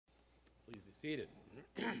Please be seated.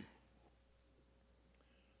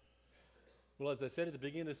 Well, as I said at the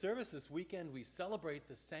beginning of the service, this weekend we celebrate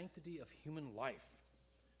the sanctity of human life.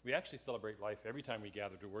 We actually celebrate life every time we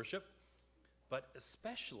gather to worship, but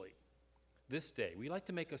especially this day, we like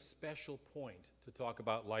to make a special point to talk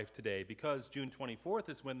about life today because June 24th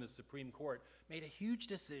is when the Supreme Court made a huge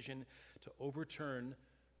decision to overturn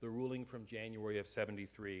the ruling from January of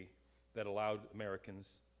 '73 that allowed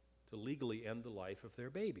Americans to legally end the life of their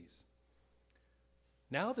babies.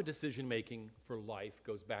 Now the decision-making for life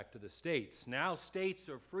goes back to the states. Now states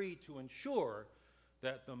are free to ensure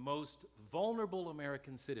that the most vulnerable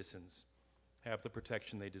American citizens have the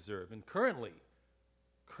protection they deserve. And currently,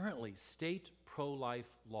 state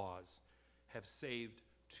pro-life laws have saved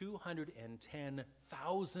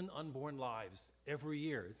 210,000 unborn lives every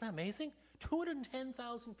year. Isn't that amazing?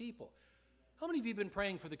 210,000 people. How many of you have been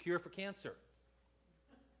praying for the cure for cancer?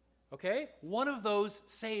 Okay? One of those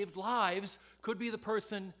saved lives could be the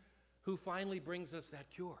person who finally brings us that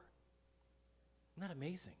cure. Isn't that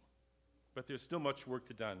amazing? But there's still much work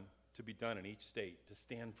to be done in each state to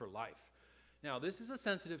stand for life. Now, this is a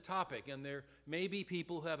sensitive topic, and there may be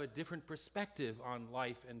people who have a different perspective on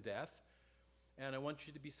life and death, and I want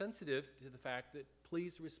you to be sensitive to the fact that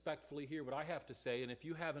please respectfully hear what I have to say, and if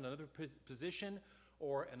you have another position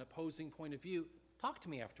or an opposing point of view, talk to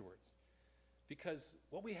me afterwards. Because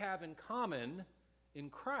what we have in common in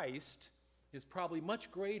Christ is probably much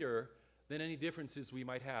greater than any differences we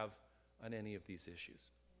might have on any of these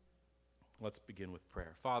issues. Let's begin with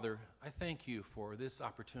prayer. Father, I thank you for this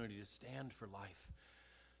opportunity to stand for life,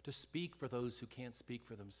 to speak for those who can't speak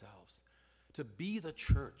for themselves, to be the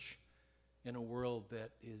church in a world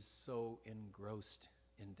that is so engrossed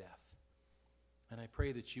in death. And I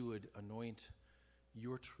pray that you would anoint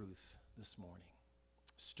your truth this morning.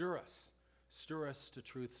 Stir us to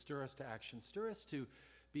truth, stir us to action, stir us to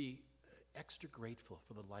be extra grateful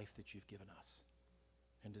for the life that you've given us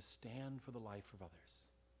and to stand for the life of others.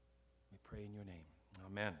 We pray in your name.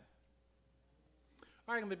 Amen.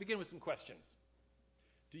 All right, I'm going to begin with some questions.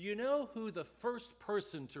 Do you know who the first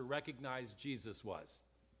person to recognize Jesus was?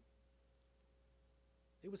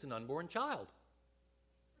 It was an unborn child.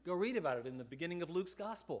 Go read about it in the beginning of Luke's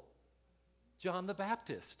gospel. John the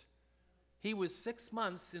Baptist. He was 6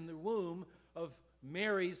 months in the womb of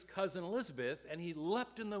Mary's cousin Elizabeth, and he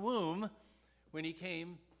leapt in the womb when he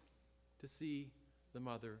came to see the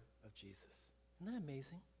mother of Jesus. Isn't that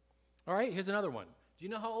amazing? All right, here's another one. Do you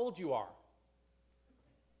know how old you are?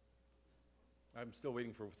 I'm still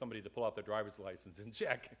waiting for somebody to pull out their driver's license and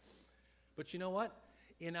check. But you know what?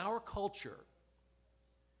 In our culture,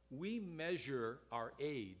 we measure our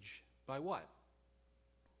age by what?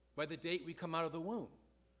 By the date we come out of the womb.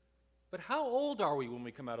 But how old are we when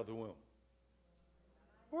we come out of the womb?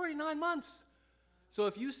 We're already 9 months. So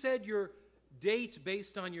if you said your date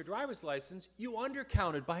based on your driver's license, you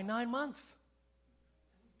undercounted by 9 months.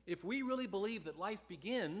 If we really believe that life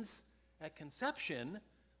begins at conception,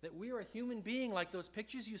 that we're a human being like those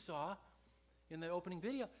pictures you saw in the opening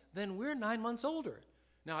video, then we're 9 months older.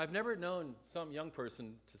 Now, I've never known some young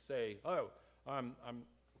person to say, oh, I'm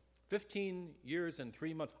 15 years and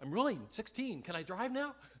 3 months. I'm really 16. Can I drive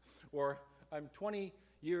now? Or I'm 20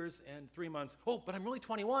 years and 3 months. Oh, but I'm really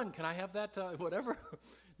 21. Can I have that, whatever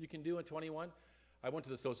you can do at 21? I went to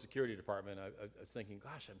the Social Security Department. I was thinking,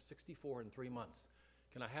 gosh, I'm 64 in 3 months.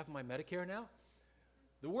 Can I have my Medicare now?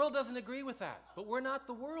 The world doesn't agree with that, but we're not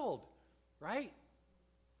the world, right?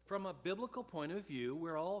 From a biblical point of view,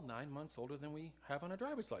 we're all 9 months older than we have on a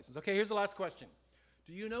driver's license. Okay, here's the last question.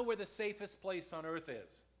 Do you know where the safest place on earth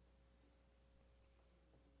is?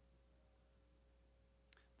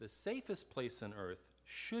 The safest place on earth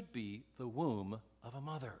should be the womb of a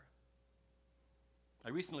mother. I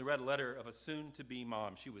recently read a letter of a soon-to-be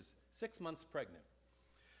mom. She was 6 months pregnant.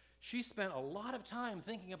 She spent a lot of time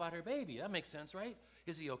thinking about her baby. That makes sense, right?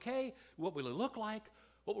 Is he okay? What will he look like?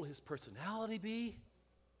 What will his personality be?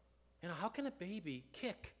 You know, how can a baby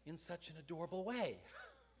kick in such an adorable way?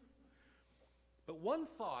 But one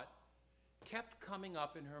thought kept coming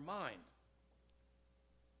up in her mind.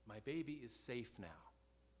 My baby is safe now.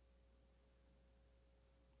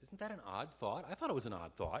 Isn't that an odd thought? I thought it was an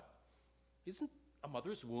odd thought. Isn't a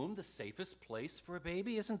mother's womb the safest place for a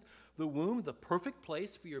baby? Isn't the womb the perfect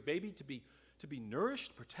place for your baby to be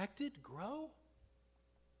nourished, protected, grow?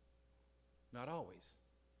 Not always.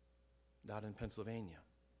 Not in Pennsylvania.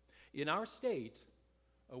 In our state,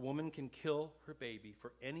 a woman can kill her baby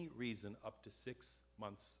for any reason up to 6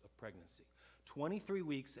 months of pregnancy. 23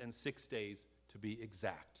 weeks and 6 days to be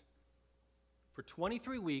exact. For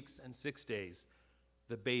 23 weeks and 6 days,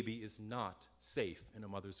 the baby is not safe in a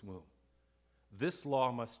mother's womb. This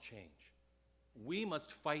law must change. we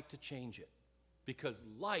must fight to change it because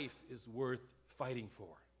life is worth fighting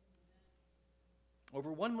for.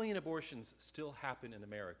 Over 1 million abortions still happen in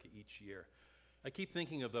America each year. I keep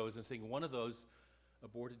thinking of those and thinking one of those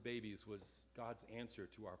aborted babies was God's answer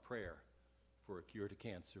to our prayer for a cure to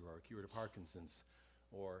cancer or a cure to Parkinson's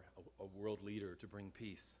or a world leader to bring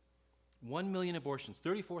peace. 1 million abortions,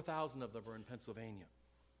 34,000 of them are in Pennsylvania.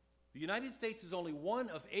 The United States is only one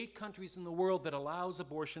of 8 countries in the world that allows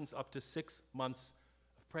abortions up to 6 months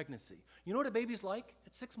of pregnancy. You know what a baby's like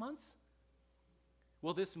at 6 months?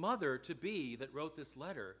 Well, this mother-to-be that wrote this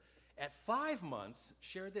letter, at 5 months,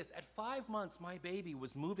 shared this, at 5 months my baby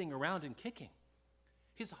was moving around and kicking.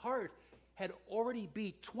 His heart had already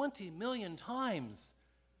beat 20 million times.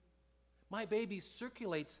 My baby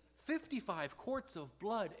circulates 55 quarts of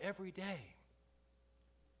blood every day.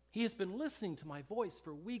 He has been listening to my voice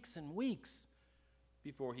for weeks and weeks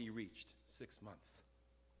before he reached 6 months.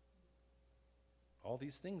 All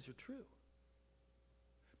these things are true.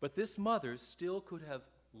 But this mother still could have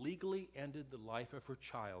legally ended the life of her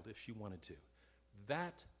child if she wanted to.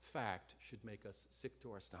 That fact should make us sick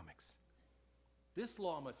to our stomachs. This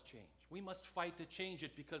law must change. We must fight to change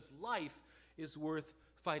it because life is worth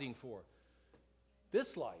fighting for.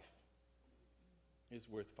 This life is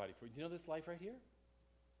worth fighting for. Do you know this life right here?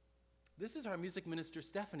 This is our music minister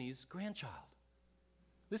Stephanie's grandchild.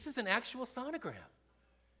 This is an actual sonogram.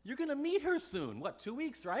 You're going to meet her soon. What, 2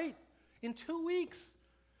 weeks, right? In 2 weeks,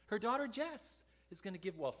 her daughter Jess is going to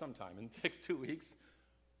give, well, sometime in the next 2 weeks.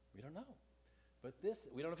 We don't know. But this,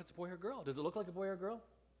 we don't know if it's a boy or girl. Does it look like a boy or a girl?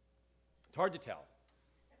 It's hard to tell.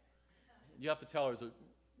 You have to tell her, is it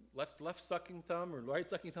left sucking thumb or right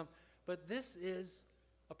sucking thumb? But this is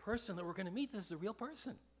a person that we're going to meet. This is a real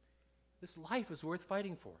person. This life is worth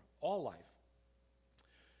fighting for, all life.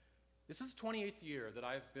 This is the 28th year that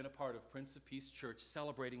I've been a part of Prince of Peace Church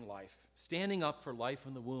celebrating life, standing up for life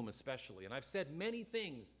in the womb especially. And I've said many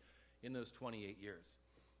things in those 28 years.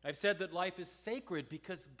 I've said that life is sacred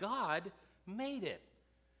because God made it.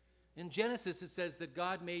 In Genesis, it says that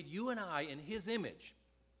God made you and I in his image.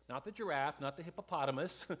 Not the giraffe, not the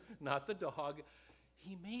hippopotamus, not the dog.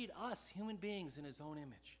 He made us, human beings, in his own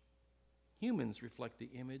image. Humans reflect the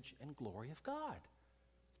image and glory of God.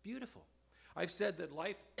 It's beautiful. I've said that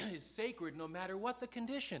life is sacred no matter what the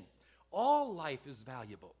condition. All life is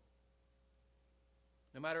valuable.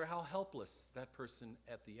 No matter how helpless that person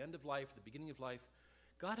at the end of life, the beginning of life,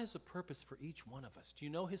 God has a purpose for each one of us. Do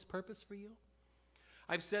you know his purpose for you?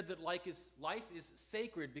 I've said that life is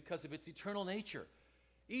sacred because of its eternal nature.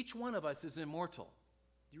 Each one of us is immortal.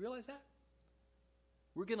 Do you realize that?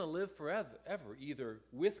 We're going to live forever, either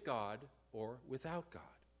with God or without God.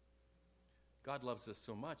 God loves us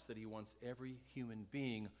so much that he wants every human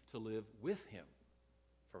being to live with him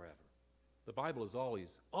forever. The Bible is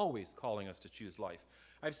always calling us to choose life.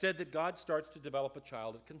 I've said that God starts to develop a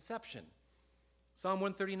child at conception. Psalm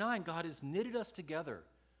 139, God has knitted us together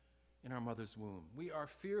in our mother's womb. We are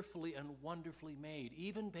fearfully and wonderfully made.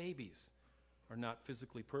 Even babies are not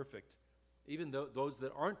physically perfect. Even those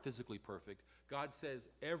that aren't physically perfect, God says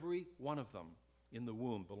every one of them in the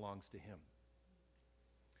womb belongs to him.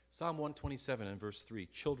 Psalm 127 and verse 3,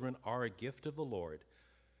 children are a gift of the Lord.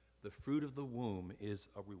 The fruit of the womb is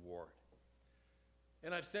a reward.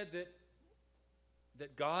 And I've said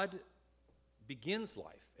that God begins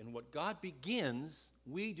life, and what God begins,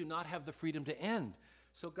 we do not have the freedom to end.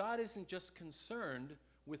 So God isn't just concerned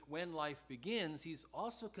with when life begins, he's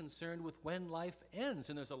also concerned with when life ends.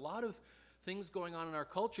 And there's a lot of things going on in our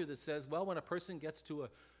culture that says, well, when a person gets to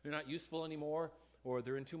they're not useful anymore, or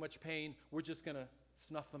they're in too much pain, we're just going to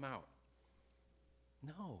snuff them out.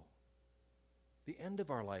 No. The end of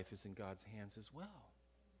our life is in God's hands as well.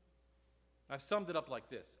 I've summed it up like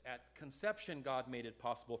this. At conception, God made it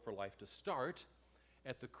possible for life to start.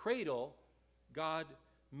 At the cradle, God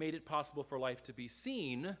made it possible for life to be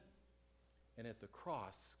seen. And at the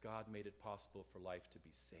cross, God made it possible for life to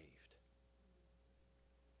be saved.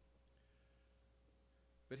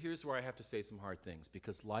 But here's where I have to say some hard things,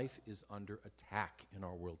 because life is under attack in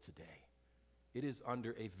our world today. It is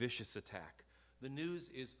under a vicious attack. The news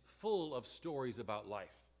is full of stories about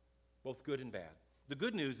life, both good and bad. The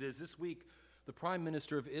good news is this week, the Prime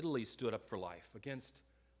Minister of Italy stood up for life against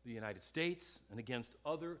the United States and against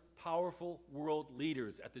other powerful world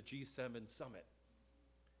leaders at the G7 summit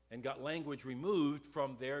and got language removed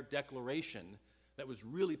from their declaration that was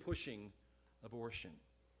really pushing abortion.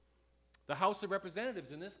 The House of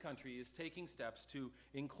Representatives in this country is taking steps to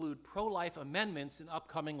include pro-life amendments in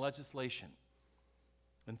upcoming legislation.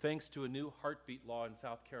 And thanks to a new heartbeat law in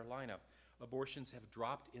South Carolina, abortions have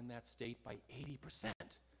dropped in that state by 80%.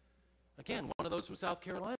 Again, one of those from South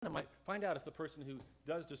Carolina might find out if the person who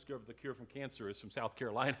does discover the cure from cancer is from South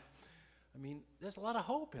Carolina. I mean, there's a lot of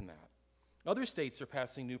hope in that. Other states are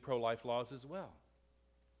passing new pro-life laws as well.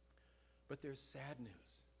 But there's sad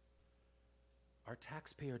news. Our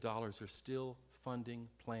taxpayer dollars are still funding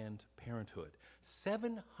Planned Parenthood.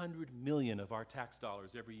 700 million of our tax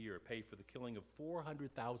dollars every year pay for the killing of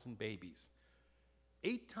 400,000 babies,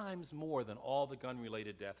 8 times more than all the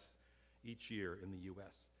gun-related deaths each year in the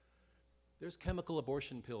U.S. There's chemical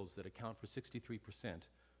abortion pills that account for 63%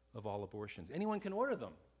 of all abortions. Anyone can order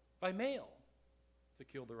them by mail to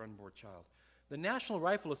kill their unborn child. The National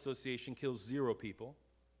Rifle Association kills 0 people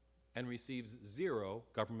and receives 0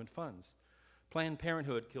 government funds. Planned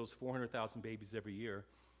Parenthood kills 400,000 babies every year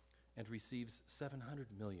and receives $700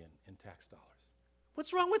 million in tax dollars.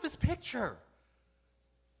 What's wrong with this picture?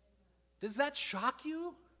 Does that shock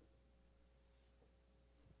you?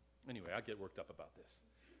 Anyway, I get worked up about this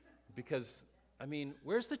because, I mean,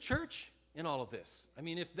 where's the church in all of this? I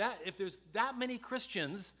mean, if there's that many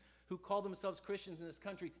Christians who call themselves Christians in this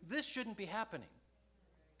country, this shouldn't be happening.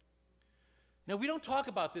 Now, if we don't talk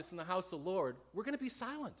about this in the house of the Lord, we're going to be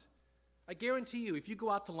silent. I guarantee you, if you go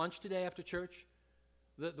out to lunch today after church,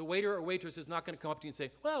 the waiter or waitress is not going to come up to you and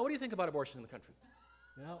say, well, what do you think about abortion in the country?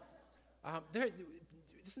 You know,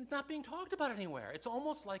 this is not being talked about anywhere. It's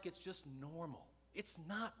almost like it's just normal. It's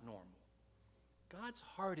not normal. God's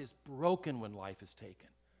heart is broken when life is taken.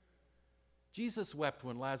 Jesus wept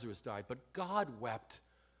when Lazarus died, but God wept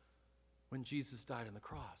when Jesus died on the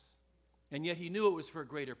cross. And yet he knew it was for a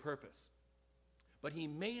greater purpose. But he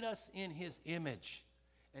made us in his image.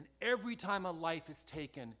 And every time a life is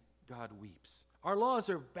taken, God weeps. Our laws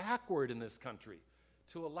are backward in this country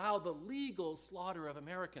to allow the legal slaughter of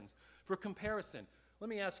Americans. For comparison, let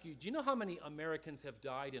me ask you, do you know how many Americans have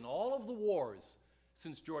died in all of the wars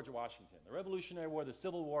since George Washington? The Revolutionary War, the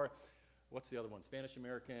Civil War, what's the other one?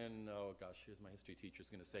 Spanish-American, oh gosh, here's my history teacher's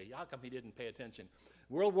going to say, how come he didn't pay attention?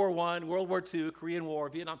 World War I, World War II, Korean War,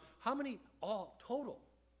 Vietnam. How many all total?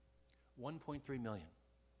 1.3 million.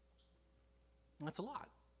 That's a lot.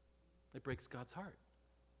 It breaks God's heart.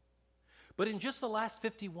 But in just the last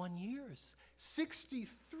 51 years,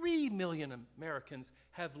 63 million Americans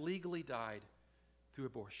have legally died through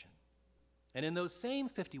abortion. And in those same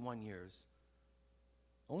 51 years,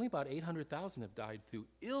 only about 800,000 have died through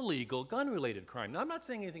illegal gun-related crime. Now, I'm not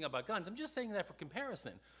saying anything about guns. I'm just saying that for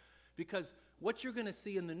comparison, because what you're going to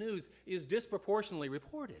see in the news is disproportionately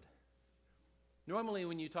reported. Normally,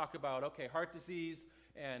 when you talk about, okay, heart disease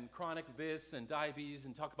and chronic vis and diabetes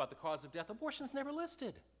and talk about the cause of death, abortion's never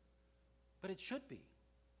listed, but it should be.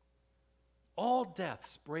 All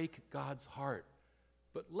deaths break God's heart,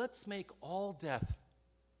 but let's make all death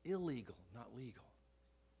illegal, not legal.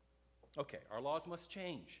 Okay, our laws must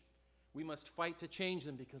change. We must fight to change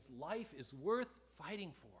them because life is worth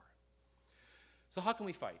fighting for. So how can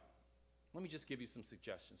we fight? Let me just give you some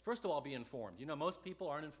suggestions. First of all, be informed. You know, most people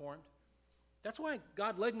aren't informed. That's why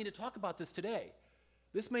God led me to talk about this today.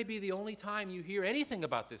 This may be the only time you hear anything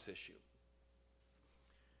about this issue.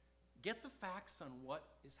 Get the facts on what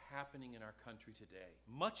is happening in our country today.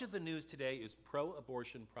 Much of the news today is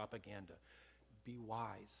pro-abortion propaganda. Be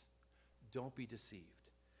wise. Don't be deceived.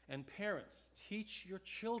 And parents, teach your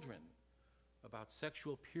children about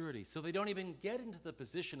sexual purity so they don't even get into the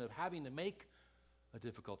position of having to make a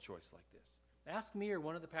difficult choice like this. Ask me or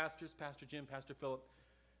one of the pastors, Pastor Jim, Pastor Philip,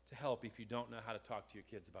 to help if you don't know how to talk to your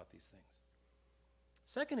kids about these things.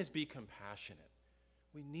 Second is be compassionate.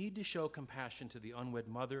 We need to show compassion to the unwed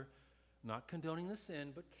mother, not condoning the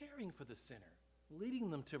sin, but caring for the sinner, leading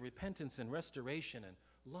them to repentance and restoration and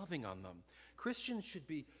loving on them. Christians should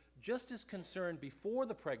be just as concerned before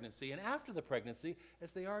the pregnancy and after the pregnancy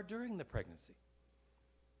as they are during the pregnancy.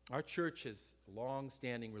 Our church has a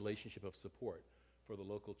long-standing relationship of support for the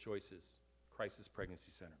Local Choices Crisis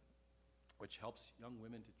Pregnancy Center, which helps young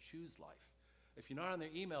women to choose life. If you're not on their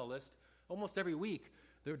email list, almost every week,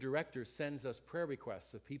 their director sends us prayer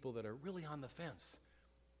requests of people that are really on the fence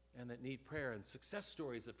and that need prayer, and success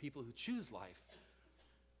stories of people who choose life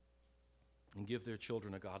and give their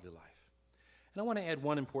children a godly life. And I want to add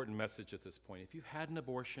one important message at this point. If you've had an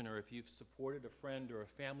abortion or if you've supported a friend or a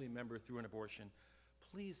family member through an abortion,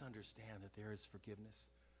 please understand that there is forgiveness.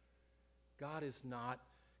 God is not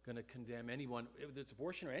going to condemn anyone, whether it's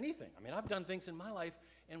abortion or anything. I mean, I've done things in my life,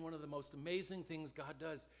 and one of the most amazing things God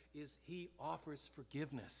does is he offers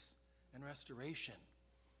forgiveness and restoration.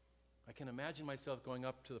 I can imagine myself going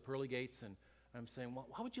up to the pearly gates and I'm saying, well,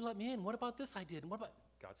 why would you let me in? What about this I did? And what about?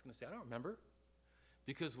 God's going to say, I don't remember.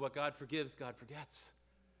 Because what God forgives, God forgets.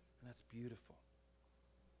 And that's beautiful.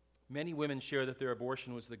 Many women share that their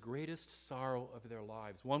abortion was the greatest sorrow of their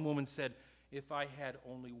lives. One woman said, "If I had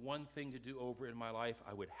only one thing to do over in my life,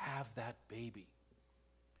 I would have that baby."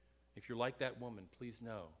 If you're like that woman, please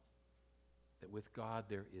know that with God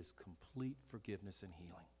there is complete forgiveness and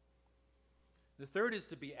healing. The third is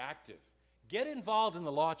to be active. Get involved in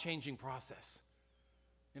the law-changing process.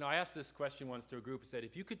 I asked this question once to a group. I said,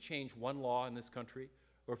 if you could change one law in this country,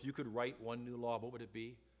 or if you could write one new law, what would it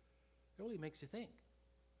be? It really makes you think.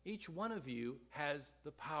 Each one of you has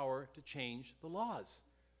the power to change the laws.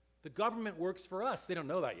 The government works for us. They don't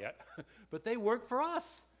know that yet, but they work for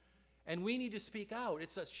us. And we need to speak out.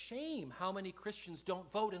 It's a shame how many Christians don't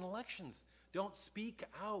vote in elections, don't speak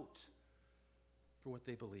out for what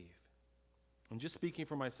they believe. And just speaking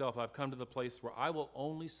for myself, I've come to the place where I will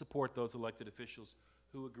only support those elected officials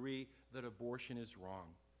who agree that abortion is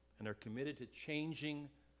wrong and are committed to changing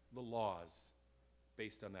the laws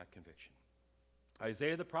based on that conviction.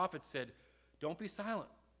 Isaiah the prophet said, "Don't be silent.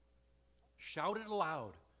 Shout it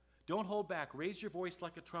aloud. Don't hold back. Raise your voice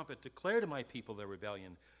like a trumpet. Declare to my people their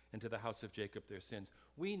rebellion and to the house of Jacob their sins."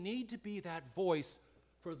 We need to be that voice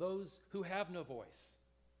for those who have no voice.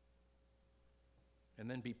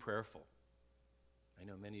 And then be prayerful. I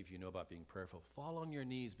know many of you know about being prayerful. Fall on your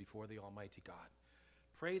knees before the Almighty God.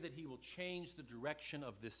 Pray that he will change the direction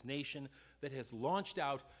of this nation that has launched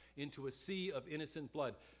out into a sea of innocent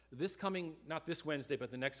blood. This coming, not this Wednesday,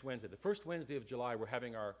 but the next Wednesday, the first Wednesday of July, we're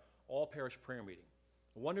having our all-parish prayer meeting.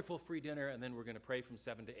 A wonderful free dinner, and then we're going to pray from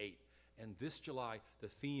 7 to 8. And this July, the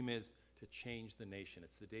theme is to change the nation.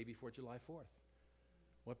 It's the day before July 4th.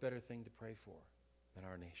 What better thing to pray for than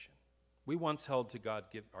our nation? We once held to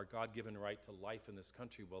our God-given right to life in this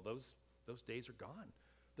country. Well, those days are gone.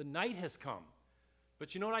 The night has come.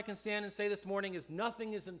 But you know what I can stand and say this morning is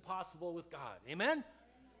nothing is impossible with God. Amen? Amen.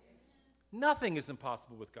 Nothing is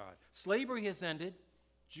impossible with God. Slavery has ended.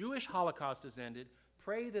 Jewish Holocaust has ended.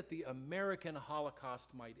 Pray that the American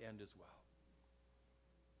Holocaust might end as well.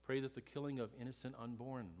 Pray that the killing of innocent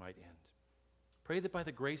unborn might end. Pray that by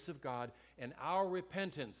the grace of God and our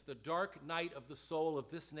repentance, the dark night of the soul of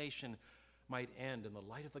this nation might end, and the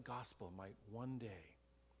light of the gospel might one day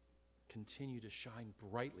continue to shine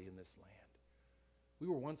brightly in this land. We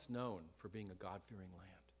were once known for being a God-fearing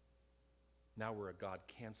land. Now we're a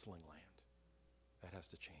God-canceling land. That has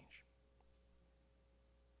to change.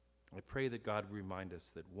 I pray that God would remind us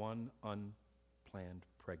that one unplanned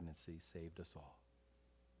pregnancy saved us all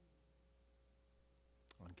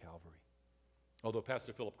on Calvary. Although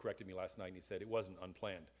Pastor Philip corrected me last night and he said it wasn't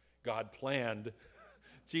unplanned. God planned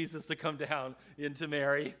Jesus to come down into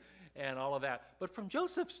Mary and all of that. But from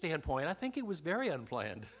Joseph's standpoint, I think it was very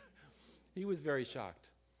unplanned. He was very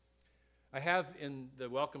shocked. I have in the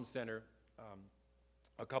Welcome Center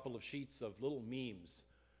a couple of sheets of little memes,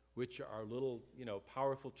 which are little,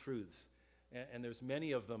 powerful truths. And there's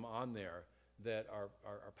many of them on there that are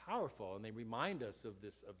powerful, and they remind us of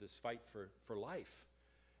this fight for life.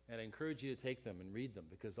 And I encourage you to take them and read them,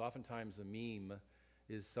 because oftentimes a meme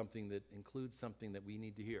is something that includes something that we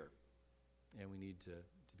need to hear, and we need to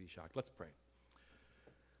be shocked. Let's pray.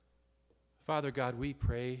 Father God, we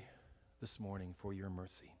pray this morning for your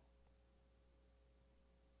mercy.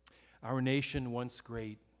 Our nation, once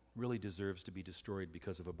great, really deserves to be destroyed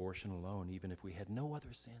because of abortion alone, even if we had no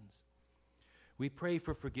other sins. We pray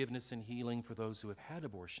for forgiveness and healing for those who have had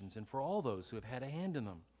abortions and for all those who have had a hand in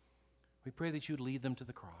them. We pray that you'd lead them to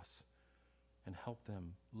the cross and help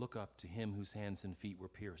them look up to him whose hands and feet were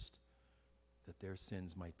pierced, that their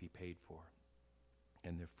sins might be paid for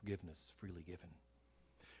and their forgiveness freely given.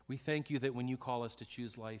 We thank you that when you call us to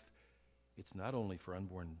choose life, it's not only for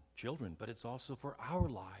unborn children, but it's also for our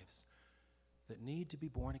lives that need to be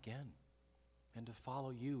born again and to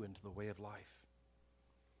follow you into the way of life.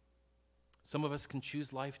 Some of us can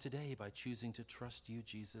choose life today by choosing to trust you,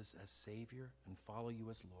 Jesus, as Savior and follow you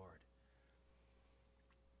as Lord.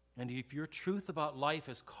 And if your truth about life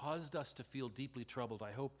has caused us to feel deeply troubled,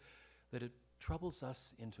 I hope that it troubles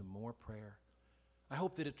us into more prayer. I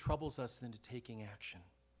hope that it troubles us into taking action.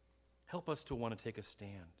 Help us to want to take a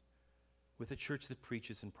stand with a church that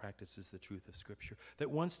preaches and practices the truth of Scripture, that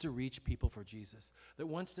wants to reach people for Jesus, that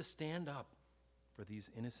wants to stand up for these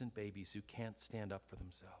innocent babies who can't stand up for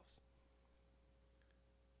themselves.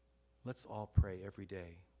 Let's all pray every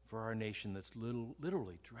day for our nation that's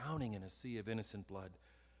literally drowning in a sea of innocent blood.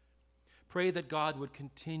 Pray that God would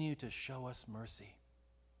continue to show us mercy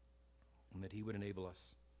and that he would enable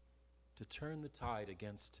us to turn the tide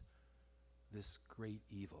against this great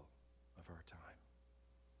evil of our time.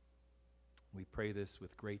 We pray this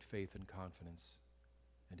with great faith and confidence,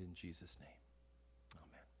 and in Jesus' name.